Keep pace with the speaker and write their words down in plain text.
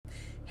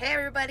Hey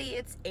everybody,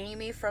 it's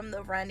Amy from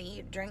the Run,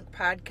 Eat, Drink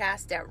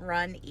podcast at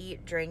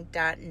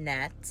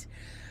runeatdrink.net.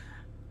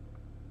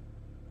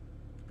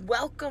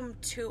 Welcome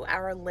to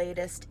our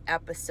latest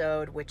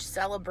episode, which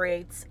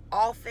celebrates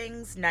all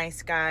things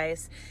Nice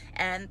Guys.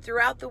 And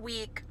throughout the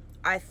week,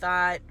 I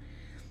thought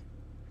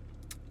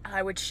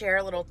I would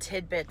share little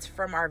tidbits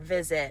from our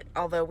visit.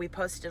 Although we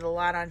posted a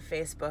lot on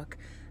Facebook,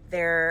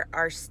 there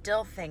are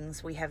still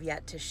things we have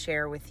yet to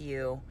share with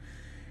you.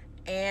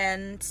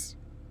 And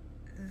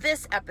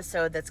this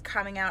episode that's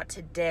coming out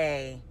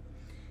today,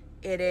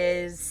 it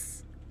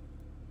is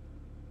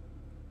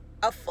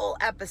a full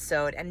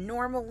episode, and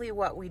normally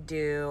what we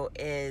do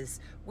is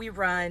we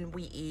run,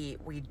 we eat,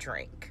 we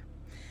drink.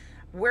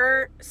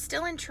 We're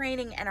still in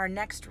training, and our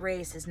next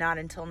race is not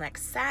until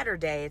next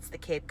Saturday. It's the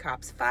Cape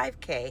Cops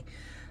 5K.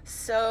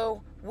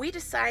 So we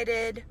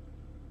decided,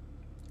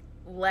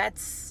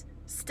 let's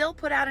still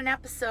put out an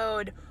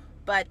episode,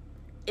 but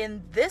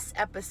in this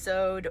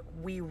episode,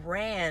 we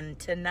ran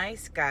to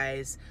Nice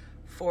Guys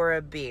for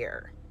a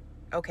beer.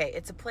 Okay,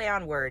 it's a play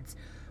on words.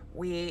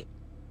 We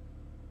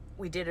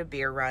did a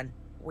beer run.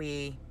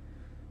 We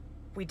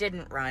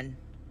didn't run.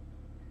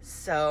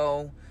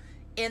 So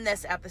in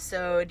this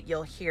episode,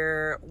 you'll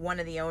hear one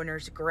of the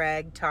owners,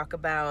 Greg, talk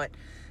about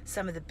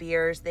some of the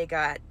beers they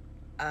got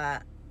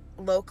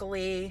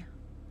locally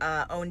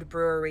owned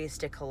breweries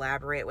to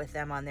collaborate with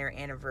them on their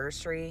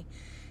anniversary.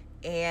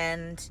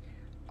 And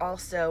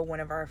also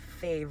one of our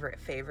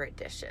favorite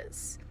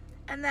dishes.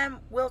 And then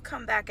we'll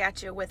come back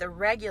at you with a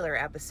regular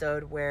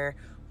episode where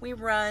we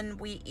run,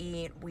 we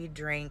eat, we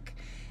drink,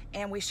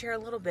 and we share a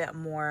little bit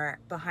more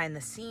behind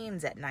the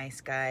scenes at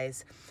Nice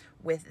Guys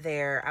with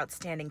their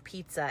outstanding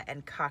pizza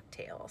and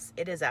cocktails.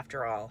 It is,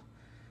 after all,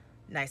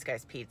 Nice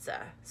Guys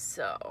Pizza.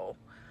 So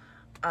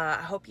I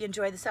hope you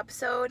enjoy this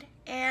episode,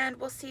 and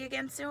we'll see you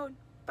again soon.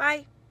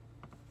 Bye.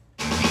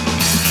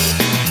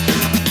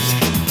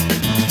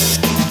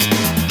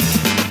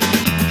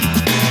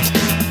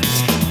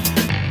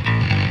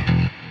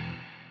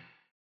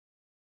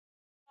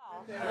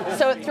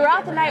 So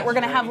throughout the night, we're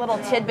going to have little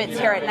tidbits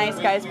here at Nice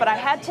Guys, but I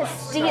had to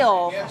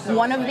steal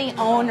one of the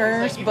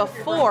owners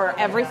before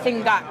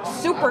everything got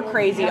super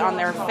crazy on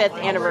their 5th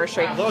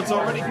anniversary. Although it's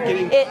already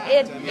getting...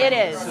 It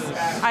is.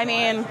 I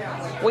mean,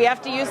 we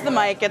have to use the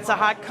mic. It's a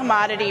hot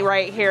commodity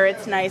right here.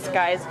 It's Nice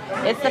Guys.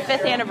 It's the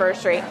 5th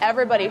anniversary.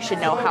 Everybody should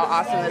know how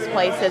awesome this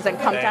place is and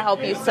come to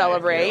help you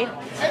celebrate.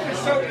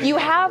 You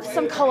have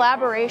some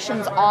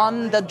collaborations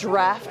on the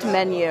draft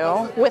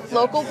menu with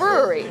local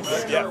breweries.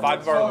 Yeah,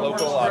 5 of our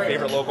local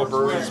favorite local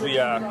breweries, we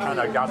kind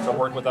of got to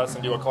work with us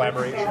and do a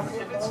collaboration.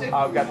 We've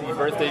got the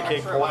birthday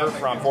cake porter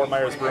from Fort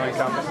Myers Brewing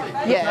Company.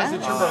 Yeah,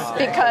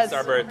 because it's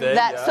our birthday.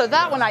 So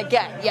that one I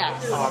get,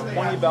 yes.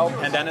 Pointy Bell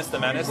Pendennis the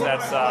Menace,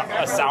 that's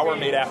a sour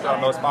made after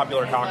our most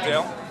popular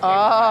cocktail.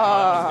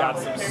 Oh. It's got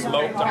some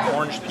smoked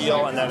orange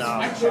peel, and then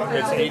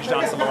it's aged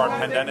on some of our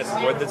Pendennis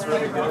wood that's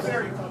really good.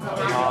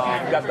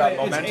 We've got the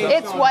Momentum.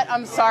 It's what?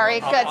 I'm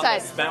sorry. On the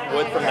spent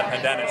wood from the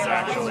Pendennis,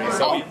 actually.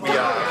 So we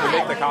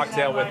make the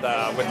cocktail with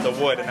the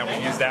wood, and then we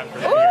use that for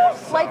the beer.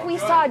 Like we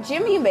saw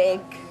Jimmy make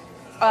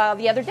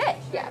the other day.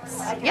 Yes.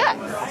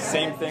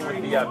 Same thing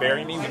with the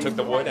Bury Me. We took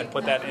the wood and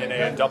put that in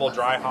a double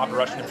dry hop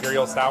Russian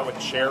Imperial Stout with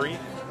cherry.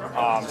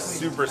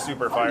 Super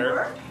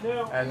fire.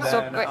 And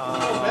then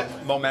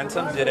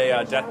Momentum did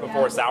a Death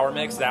Before Sour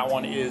mix. That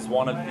one is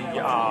one of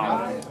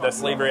the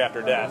Slavery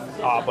After Death,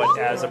 but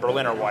as a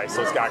Berliner Weiss.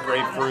 So it's got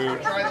grapefruit,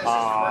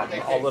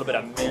 a little bit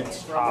of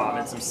mint,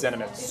 and some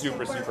cinnamon.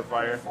 Super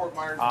fire.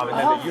 And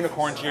then the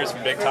Unicorn Cheers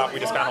from Big Top. We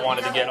just kind of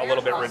wanted to get a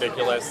little bit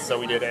ridiculous, so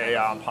we did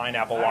a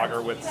pineapple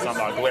lager with some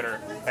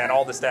glitter. And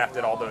all the staff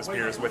did all those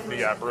beers with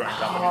the brewing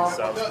company.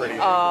 So it was pretty.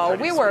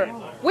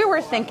 We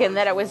were thinking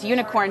that it was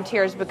Unicorn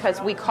Tears because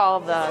we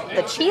call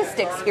the cheese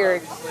sticks here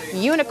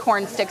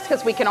unicorn sticks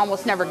because we can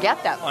almost never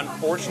get them.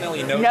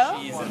 Unfortunately, no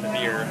cheese in the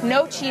beer.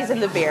 No cheese in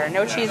the beer.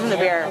 No cheese in the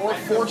beer. Or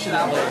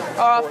fortunately.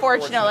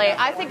 Fortunately.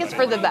 I think it's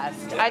for the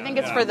best.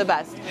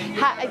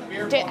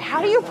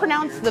 How do you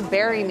pronounce the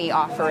Bury Me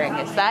offering?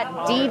 Is that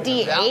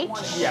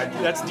DDH? Yeah,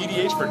 that's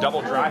DDH for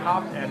double dry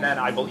hop, and then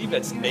I believe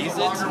it's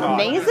Nazit.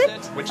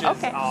 Nazit? Which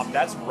is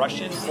that's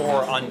Russian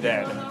for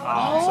undead.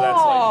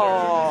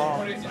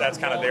 So that's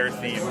kind of their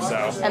theme.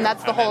 So. And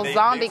that's the whole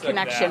zombie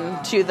connection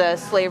to the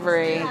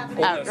slavery. The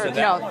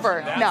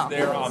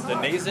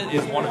Nazit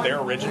is one of their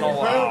original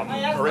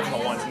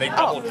ones, and they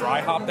double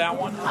dry hop that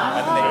one, and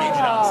then they age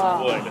it on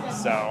some wood.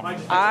 So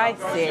I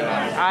see.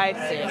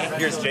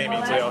 Here's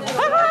Jamie too.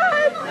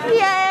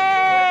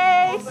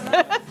 Yay!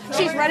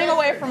 She's running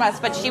away from us,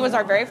 but she was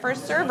our very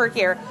first server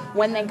here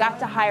when they got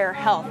to hire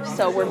help.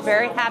 So we're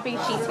very happy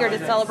she's here to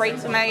celebrate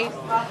tonight.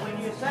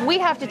 We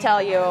have to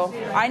tell you,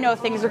 I know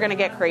things are going to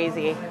get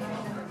crazy.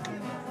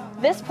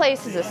 This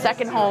place is a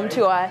second home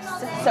to us,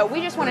 so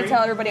we just want to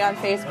tell everybody on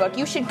Facebook,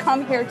 you should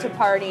come here to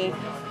party,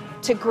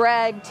 to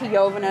Greg, to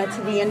Jovana,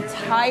 to the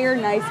entire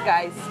Nice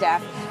Guys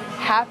staff.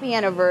 Happy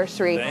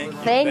anniversary.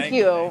 Thank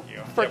you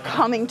for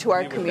coming to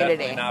our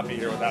community. We would definitely not be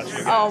here without you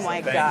guys. Oh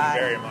my God. Thank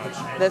you very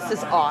much. This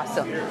is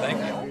awesome. Thank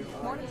you.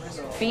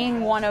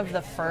 being one of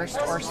the first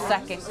or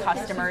second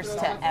customers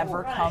to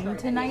ever come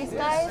to Nice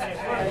Guys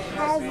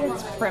has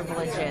its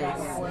privileges.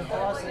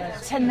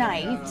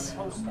 Tonight,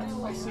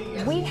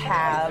 we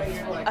have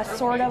a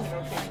sort of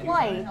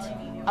flight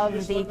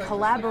of the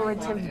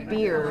collaborative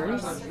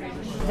beers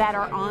that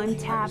are on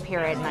tap here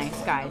at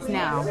Nice Guys.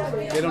 Now,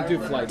 they don't do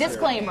flights.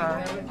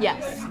 Disclaimer,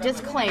 yes,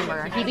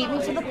 disclaimer. He beat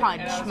me to the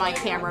punch, my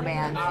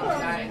cameraman.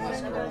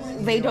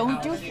 They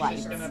don't do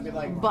flights,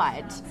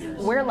 but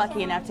we're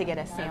lucky enough to get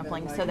a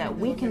sampling so that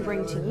we can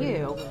bring to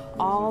you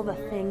all the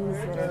things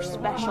that are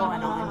special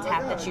and on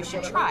tap that you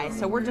should try.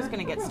 So we're just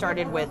going to get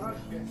started with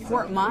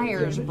Fort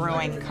Myers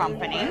Brewing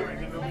Company,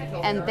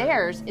 and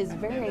theirs is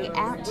very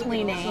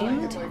aptly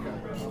named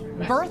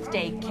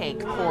Birthday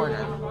Cake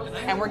Porter.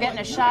 And we're getting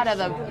a shot of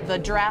the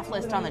draft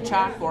list on the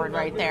chalkboard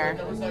right there.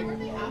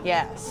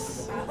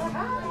 Yes.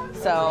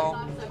 So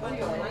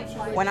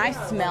when I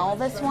smell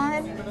this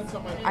one,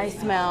 I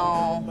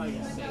smell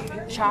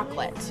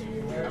chocolate.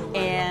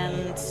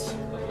 And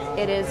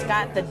it has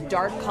got the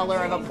dark color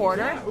of a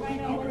porter.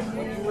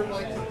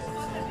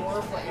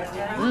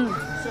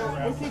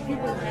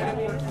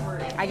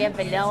 I get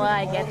vanilla,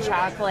 I get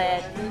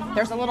chocolate.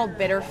 There's a little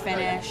bitter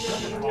finish.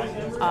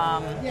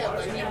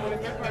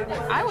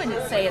 I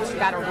wouldn't say it's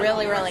got a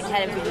really, really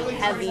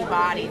heavy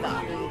body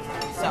though.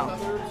 So,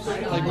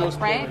 like most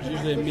right? porters,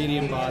 usually a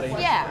medium body.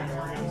 Yeah,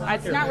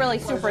 it's not really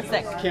super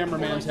thick.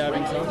 Cameraman's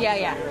having some.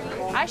 Yeah.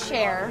 I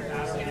share.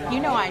 You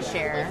know I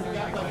share.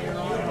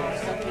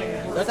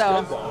 That's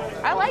so, good, though.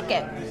 I like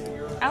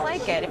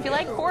it. If you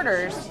like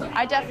porters,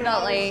 I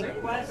definitely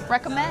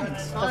recommend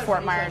the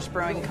Fort Myers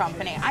Brewing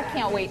Company. I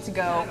can't wait to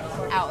go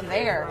out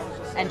there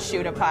and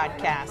shoot a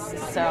podcast.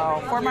 So,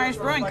 Fort Myers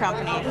Brewing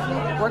Company,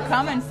 we're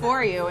coming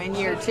for you in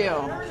year 2.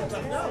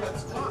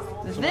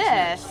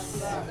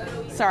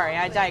 Sorry,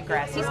 I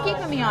digress. He's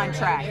keeping me on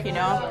track, you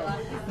know.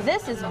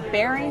 This is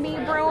Bury Me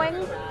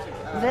Brewing.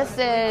 This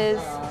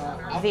is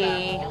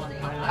the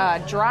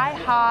dry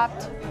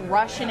hopped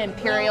Russian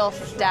Imperial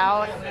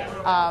Stout.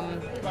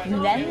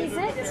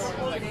 Nenzit?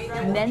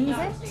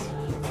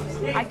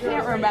 I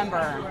can't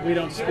remember. We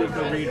don't speak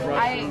or read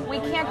Russian. We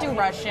can't do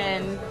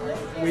Russian.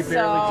 We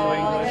barely do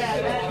English.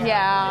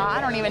 Yeah,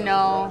 I don't even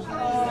know.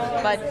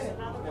 But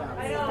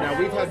now,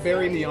 we've had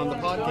Bury Me on the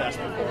podcast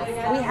before.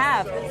 we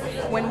have.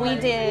 When we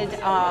did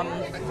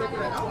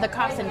the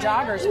Cops and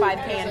Joggers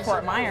 5K in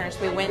Fort Myers,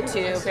 we went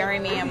to Bury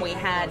Me and we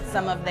had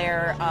some of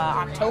their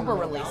October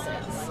releases.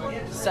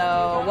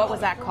 So what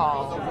was that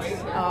called?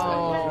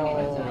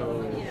 Oh.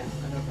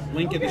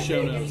 Link in the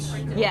show notes.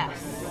 Yes.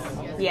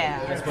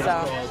 Yeah.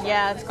 So,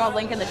 yeah, it's called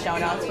Link in the show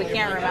notes. We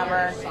can't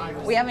remember.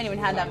 We haven't even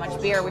had that much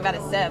beer. We've had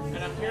a sip.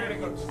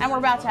 And we're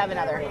about to have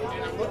another.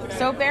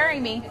 So Bury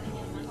Me.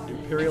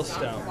 Imperial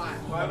Stout.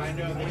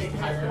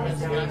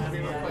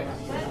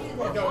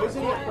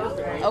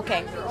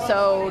 Okay,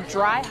 so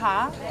dry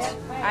hop.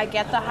 I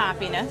get the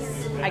hoppiness,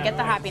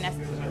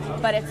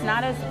 but it's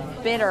not as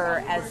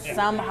bitter as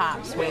some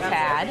hops we've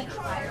had.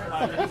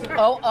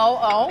 Oh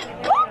my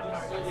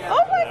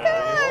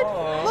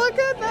God! Look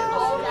at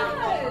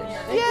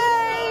that!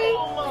 Yay!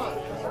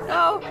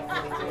 Oh!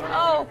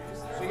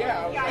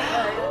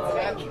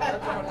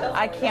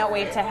 I can't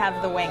wait to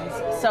have the wings.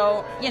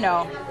 So, you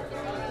know,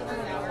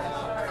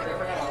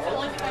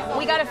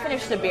 we got to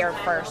finish the beer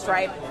first,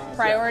 right?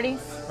 Priorities?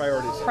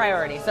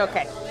 Priorities,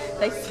 okay.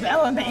 They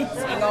smell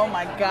amazing, oh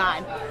my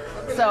God.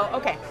 So,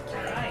 okay.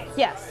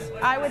 Yes,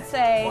 I would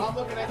say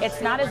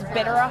it's not as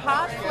bitter a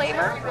hop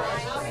flavor,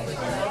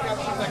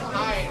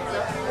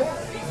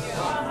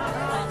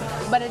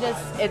 but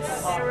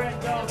it's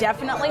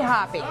definitely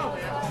hoppy.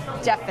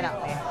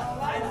 Definitely.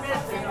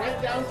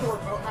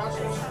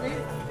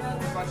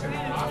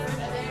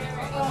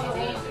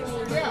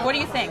 What do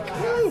you think?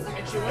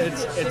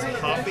 It's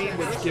hoppy,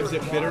 which gives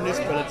it bitterness,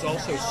 but it's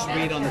also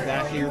sweet on the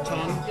back of your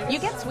tongue. You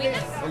get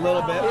sweetness? A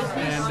little bit,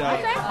 and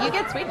okay, you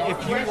get sweetness.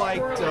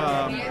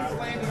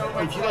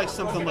 If you like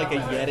something like a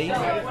Yeti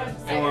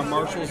or a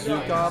Marshall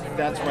Zukov,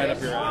 that's right up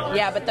your alley.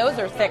 Yeah, but those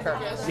are thicker.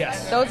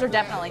 Yes. Those are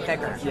definitely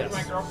thicker. Yes.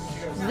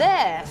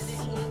 This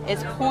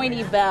is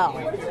Pointy Bell.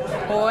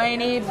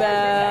 Pointy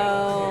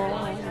Bell.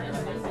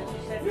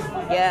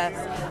 Yes.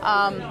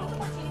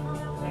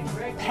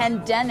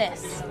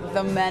 Pendennis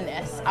the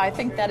Menace. I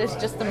think that is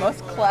just the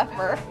most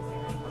clever.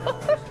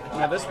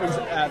 Now this one's,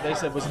 they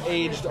said, was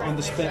aged on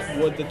the spent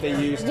wood that they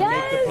used to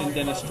make the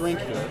Pendennis drink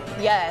here.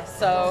 Yes,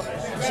 so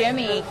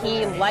Jimmy,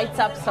 he lights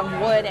up some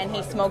wood and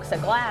he smokes a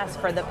glass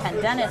for the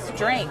Pendennis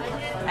drink.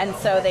 And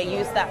so they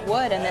use that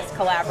wood in this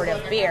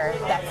collaborative beer.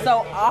 That's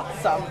so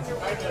awesome.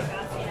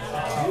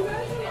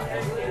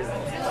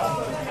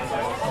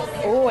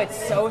 Oh, it's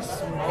so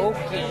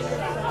smoky.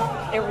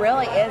 It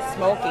really is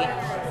smoky.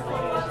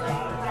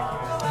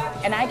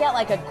 And I get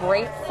like a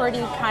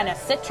grapefruity kind of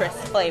citrus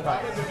flavor.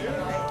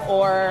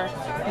 Or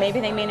maybe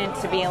they mean it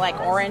to be like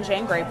orange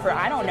and grapefruit.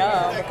 I don't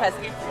know, because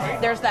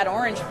there's that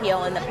orange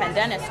peel in the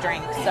Pendennis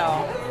drink.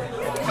 So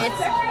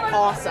it's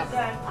awesome.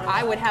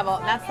 I would have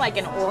that's like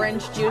an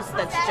orange juice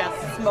that's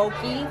just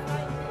smoky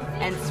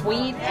and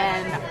sweet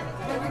and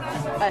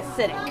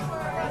acidic.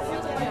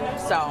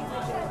 So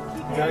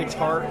Very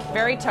tart.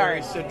 very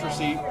tart. Very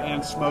citrusy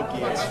and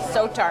smoky. It's,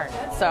 So tart.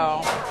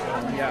 So,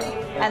 yeah.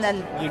 and then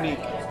Unique.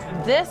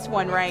 this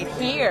one right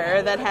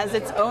here that has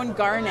its own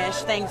garnish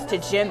thanks to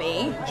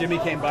Jimmy. Jimmy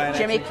came by and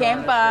Jimmy actually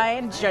came by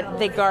and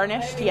they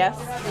garnished, yes.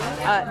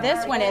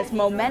 This one is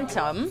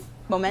Momentum.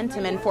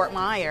 Momentum in Fort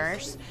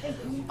Myers.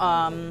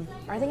 Are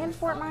they in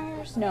Fort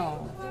Myers?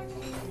 No.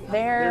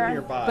 They're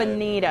nearby.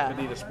 Bonita.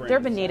 Bonita Springs. They're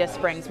Bonita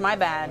Springs. My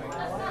bad.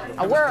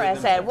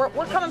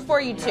 We're coming for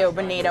you too,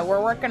 Bonita.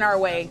 We're working our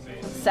way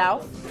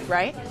south,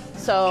 right?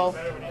 So,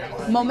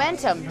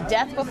 Momentum,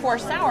 Death Before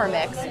Sour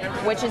Mix,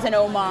 which is an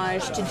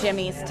homage to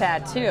Jimmy's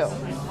tattoo.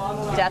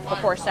 Death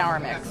Before Sour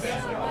Mix.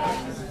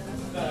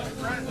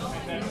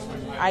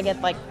 I get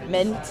like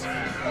mint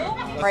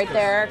right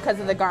there because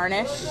of the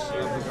garnish,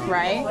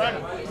 right?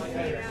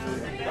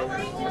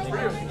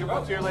 Give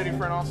one to your lady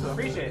friend also.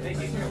 Appreciate it.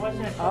 Thank you.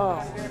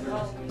 Oh.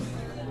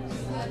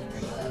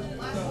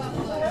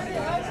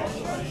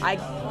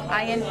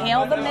 I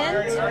inhale the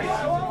mint,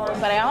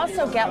 but I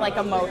also get like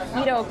a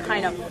mojito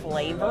kind of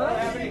flavor.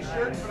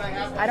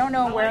 I don't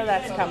know where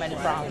that's coming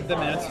from, the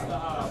mint.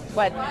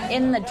 but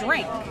in the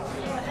drink.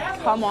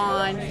 Come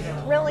on.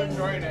 Really?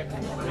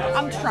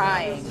 I'm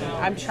trying.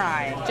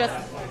 Just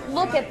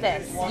look at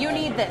this. You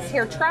need this.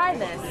 Here, try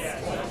this.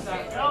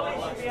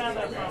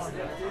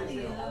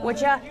 Would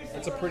ya?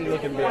 It's a pretty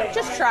looking beer.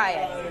 Just try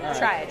it.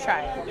 Try it.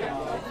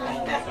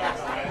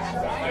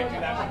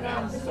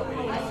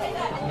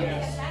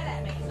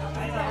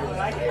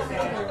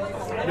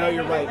 No,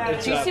 you're right.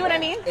 It's Do you see what I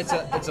mean? It's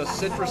a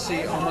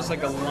citrusy, almost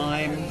like a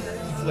lime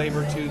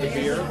flavor to the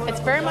beer. It's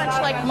very much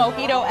like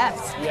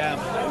mojito-esque. Yeah,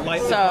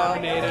 lightly So-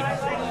 carbonated.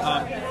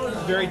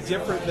 Very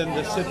different than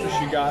the citrus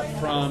you got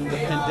from the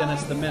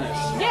Pendennis the Menace.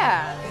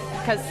 Yeah,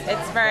 because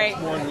it's very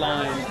More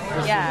lime.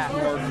 This Yeah. is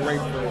more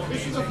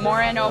grapefruit.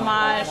 more an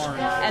homage,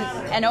 and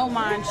an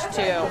homage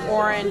to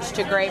orange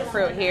to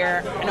grapefruit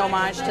here, an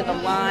homage to the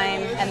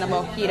lime and the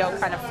mojito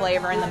kind of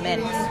flavor in the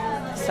mint.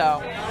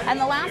 So, and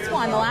the last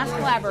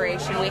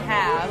collaboration we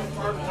have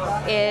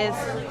is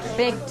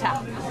Big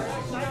Top.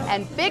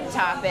 And Big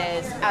Top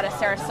is out of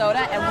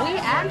Sarasota, and we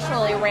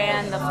actually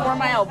ran the 4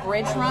 Mile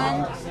Bridge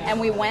Run, and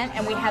we went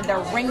and we had their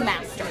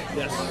Ringmaster.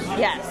 Yes.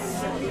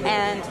 Yes,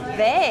 and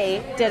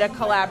they did a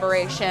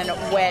collaboration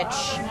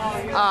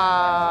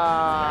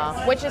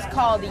which is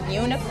called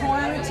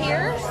Unicorn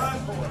Tears,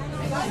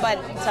 but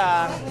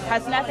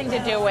has nothing to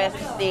do with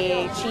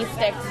the cheese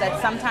sticks that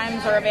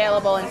sometimes are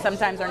available and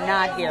sometimes are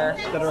not here,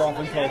 That are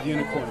often called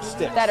unicorn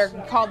sticks. that are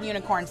called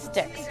unicorn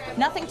sticks.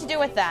 Nothing to do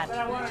with that.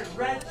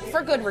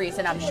 For good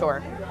reason, I'm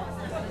sure.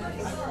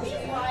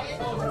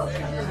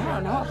 I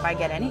don't know if I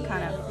get any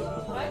kind of...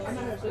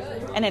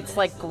 And it's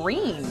like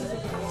green.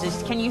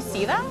 Can you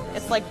see that?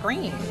 It's like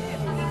green.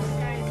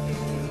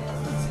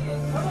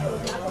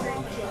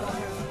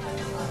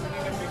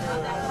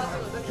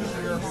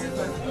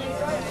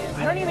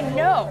 I don't even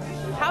know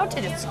how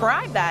to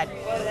describe that.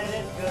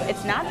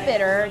 It's not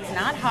bitter, it's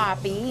not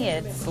hoppy,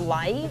 it's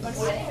light,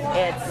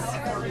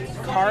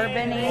 it's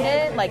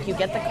carbonated, like you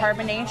get the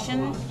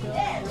carbonation.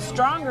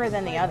 Stronger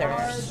than the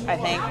others, I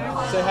think.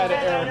 Say hi to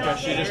Erica.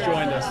 She just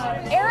joined us.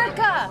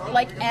 Erica!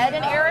 Like Ed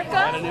and Erica?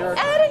 Ed and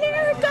Erica. Ed and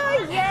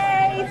Erica!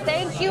 Yay!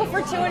 Thank you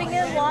for tuning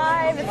in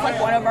live. It's like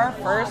one of our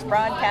first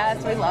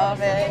broadcasts. We love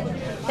it.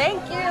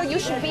 Thank you. You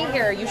should be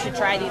here. You should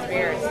try these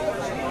beers.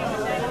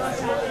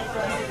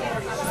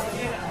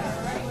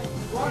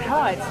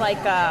 Oh, it's like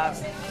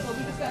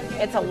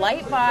it's a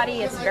light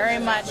body. It's very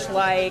much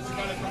like,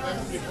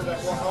 it's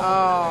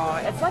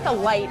like a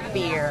light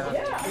beer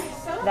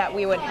that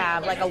we would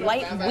have, like a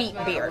light wheat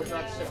beer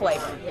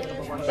flavor.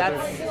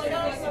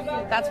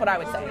 That's what I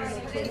would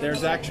say.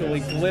 There's actually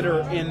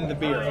glitter in the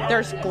beer.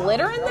 There's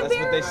glitter in the That's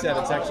beer? what they said.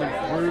 It's actually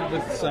brewed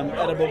with some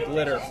edible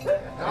glitter.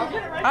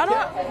 I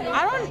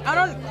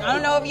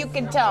don't know if you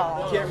can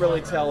tell. Can't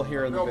really tell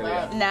here in the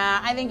video. Nah,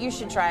 I think you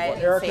should try it.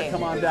 and Erica, see.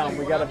 come on down.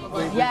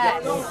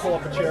 Yes. We'll pull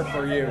up a chair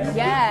for you.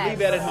 Yes.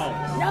 Leave Ed at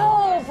home.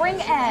 No, bring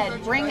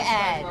Ed. Bring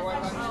Ed.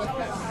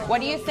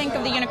 What do you think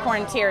of the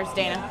Unicorn Tears,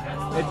 Dana?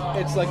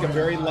 It's like a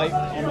very light,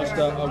 almost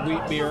a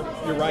wheat beer.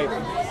 You're right.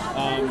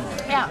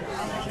 Yeah.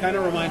 Kind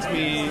of reminds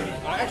me.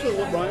 Actually,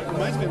 it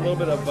reminds me a little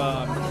bit of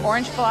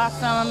Orange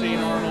Blossom.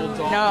 St. Arnold's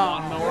No.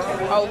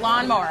 Lawnmower. Oh,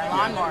 Lawnmower.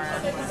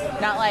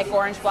 Not like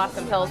Orange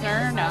Blossom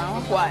Pilsner.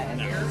 No. What?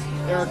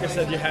 Erica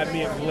said you had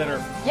me at glitter.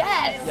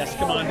 Yes. Yes,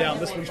 come on down.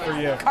 This one's for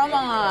you. Come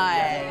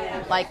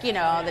on. Like, you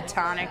know, the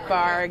tonic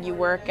bar you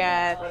work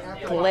at,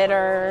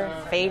 glitter,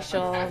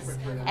 facials,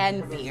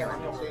 and beer.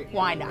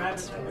 Why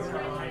not?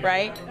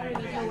 Right?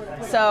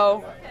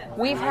 So,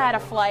 we've had a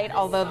flight,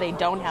 although they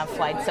don't have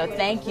flights. So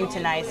thank you to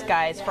Nice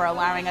Guys for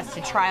allowing us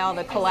to try all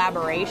the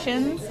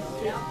collaborations.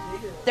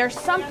 There's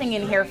something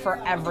in here for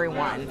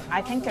everyone.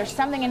 I think there's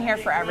something in here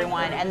for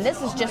everyone, and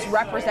this is just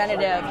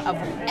representative of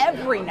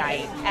every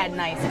night at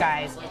Nice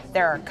Guys.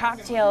 There are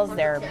cocktails,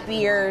 there are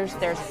beers,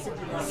 there's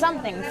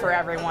something for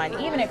everyone,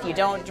 even if you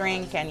don't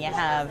drink and you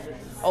have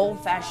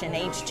old-fashioned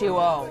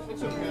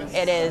H2O.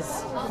 It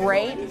is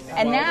great,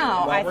 and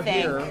now While I we're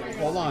think... here,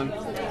 hold on.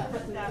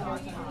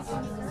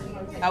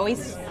 Oh,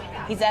 he's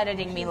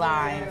editing me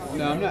live.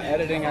 No, I'm not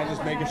editing. I'm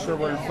just making sure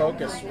we're in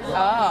focus.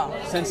 Oh.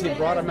 Since he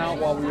brought them out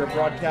while we were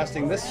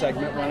broadcasting this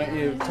segment, why don't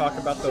you talk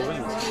about the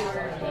wings?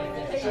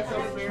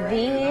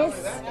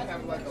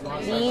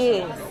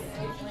 These.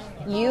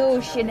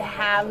 You should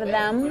have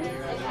them.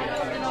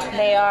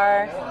 They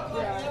are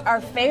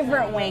our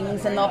favorite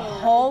wings in the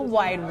whole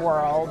wide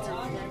world.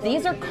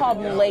 These are called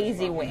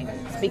lazy wings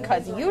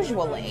because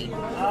usually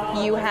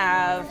you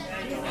have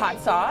hot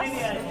sauce,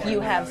 you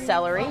have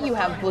celery, you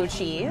have blue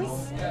cheese,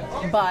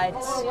 but,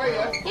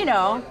 you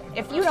know,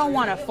 if you don't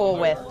want to fool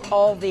with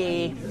all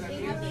the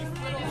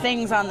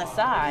things on the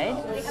side,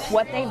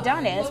 what they've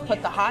done is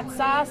put the hot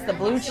sauce, the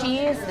blue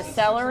cheese, the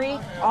celery,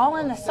 all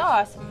in the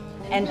sauce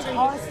and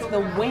tossed the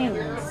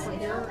wings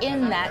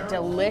in that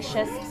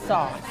delicious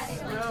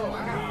sauce.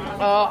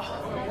 Oh.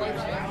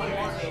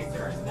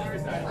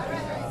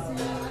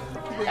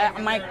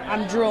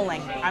 I'm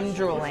drooling.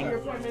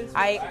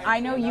 I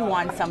know you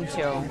want some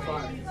too.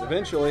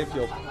 Eventually, if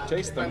you'll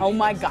taste them. Oh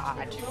my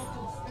God.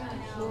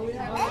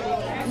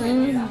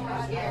 Mm.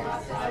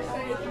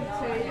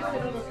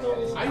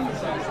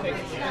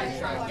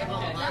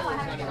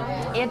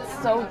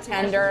 It's so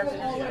tender.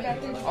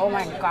 Oh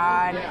my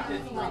God.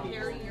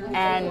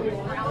 And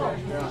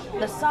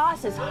the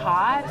sauce is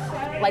hot,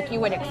 like you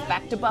would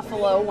expect a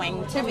buffalo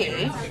wing to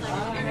be,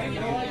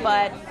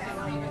 but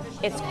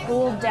it's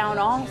cooled down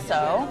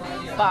also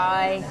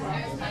by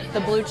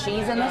the blue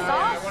cheese in the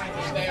sauce.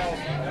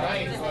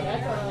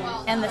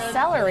 And the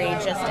celery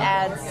just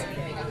adds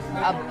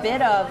a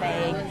bit of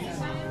a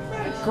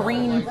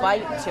green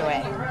bite to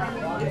it.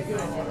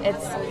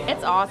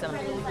 It's awesome.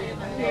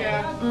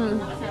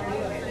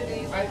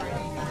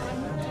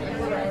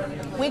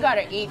 We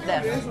gotta eat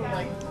this.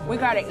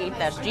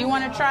 Do you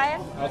want to try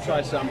it? I'll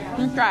try some.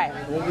 Try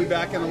it. We'll be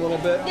back in a little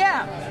bit.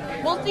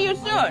 Yeah, we'll see you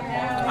soon.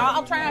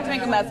 I'll try not to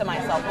make a mess of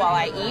myself while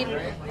I eat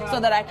so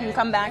that I can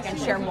come back and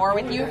share more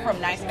with you from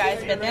Nice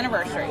Guys 5th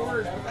anniversary.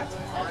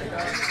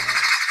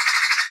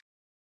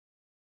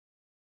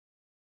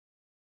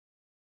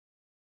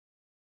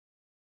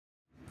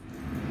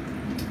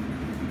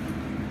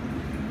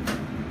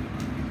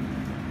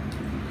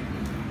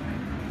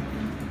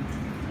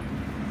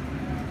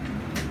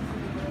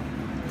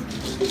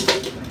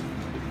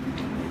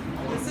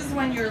 This is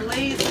when you're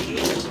lazy,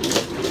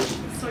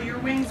 so your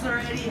wings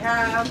already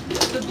have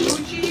the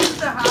blue cheese,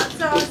 the hot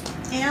sauce,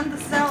 and the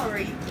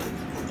celery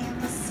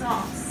in the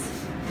sauce.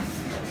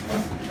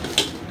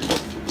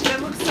 They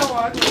look so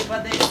ugly,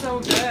 but they're so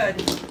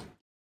good.